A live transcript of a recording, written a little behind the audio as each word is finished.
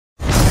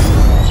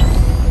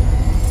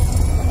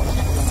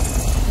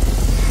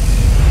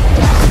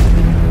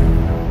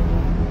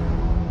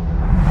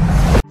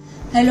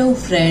Hello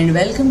friend,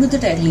 welcome to the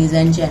Tech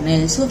Legend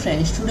channel. So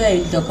friends, today I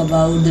will talk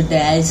about the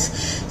Dell's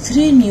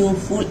 3 new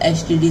Full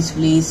HD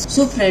displays.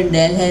 So friend,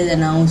 Dell has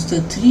announced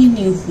the 3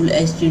 new Full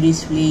HD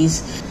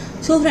displays.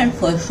 So friend,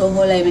 first of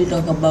all I will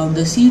talk about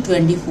the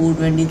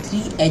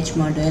C2423H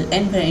model,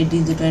 and friend, it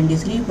is the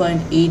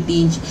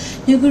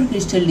 23.8-inch liquid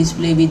crystal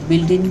display with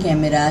built-in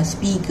camera,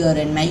 speaker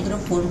and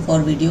microphone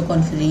for video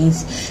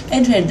conference.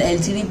 And friend, the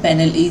LCD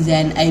panel is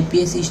an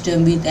IPS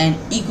system with an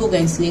echo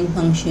cancelling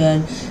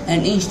function,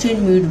 an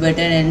instant mute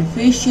button and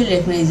facial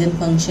recognition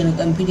function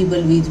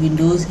compatible with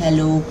Windows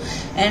Hello.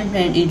 And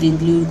friend, it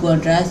includes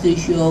contrast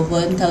ratio of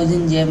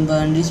 1000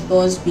 Gen.1,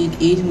 response speed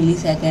 8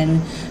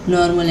 millisecond,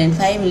 normal and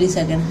 5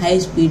 millisecond high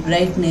speed,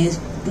 brightness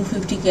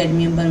 250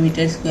 cadmium per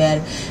meter square,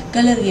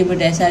 color gamut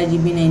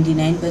sRGB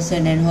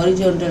 99% and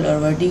horizontal or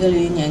vertical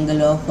viewing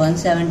angle of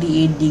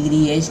 178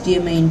 degree,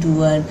 HDMI into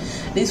 1,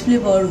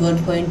 DisplayPort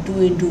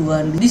 1.2 into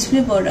 1,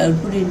 DisplayPort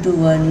output into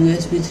 1,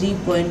 USB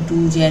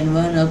 3.2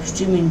 Gen.1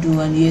 upstream into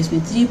 1,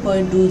 USB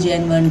 3.2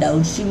 Gen.1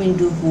 downstream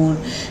into 4,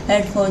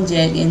 headphone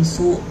jack and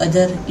so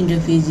other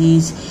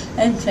interfaces.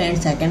 And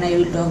friends, second I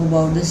will talk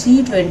about the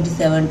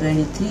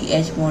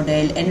C2723H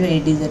model, and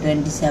it is a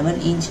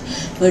 27-inch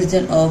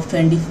version of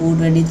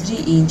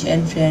 2423-inch.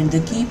 And friends,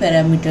 the key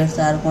parameters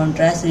are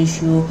contrast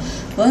ratio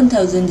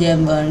 1000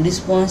 Gen.1,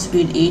 response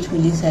speed 8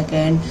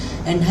 millisecond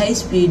and high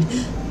speed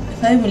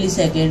 5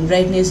 millisecond,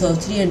 brightness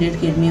of 300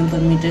 cadmium per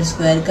meter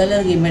square,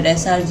 color gamut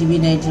sRGB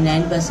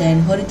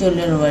 99%,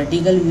 horizontal or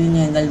vertical viewing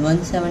angle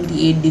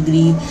 178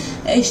 degree,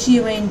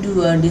 HDMI into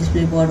 1,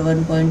 DisplayPort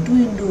 1.2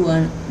 into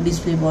 1,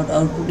 DisplayPort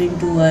output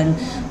into 1,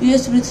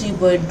 USB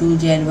 3.2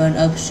 Gen.1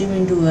 upstream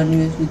into 1,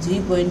 USB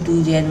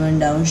 3.2 Gen.1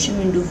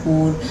 downstream into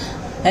 4,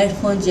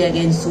 headphone jack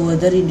and so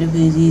other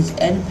interfaces.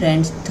 And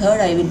friends, third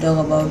I will talk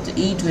about the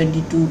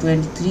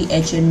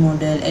E2223HN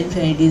model, and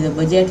friend, it is a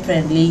budget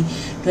friendly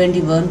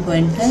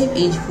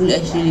 21.5-inch Full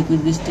HD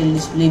liquid crystal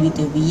display with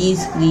a VA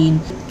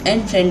screen.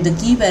 And friend, the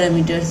key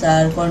parameters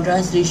are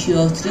contrast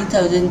ratio of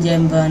 3000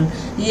 Gen.1,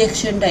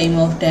 reaction time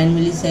of 10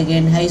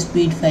 millisecond, high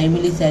speed 5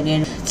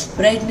 millisecond,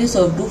 brightness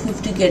of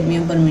 250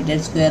 cadmium per meter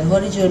square,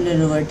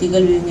 horizontal or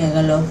vertical viewing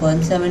angle of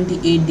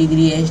 178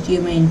 degree,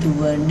 HDMI into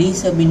 1, D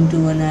sub into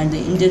 1 are the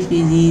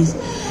interfaces.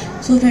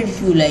 So friend,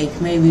 if you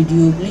like my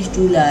video, please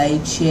do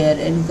like, share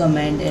and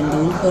comment, and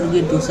don't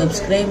forget to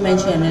subscribe my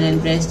channel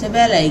and press the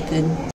bell icon.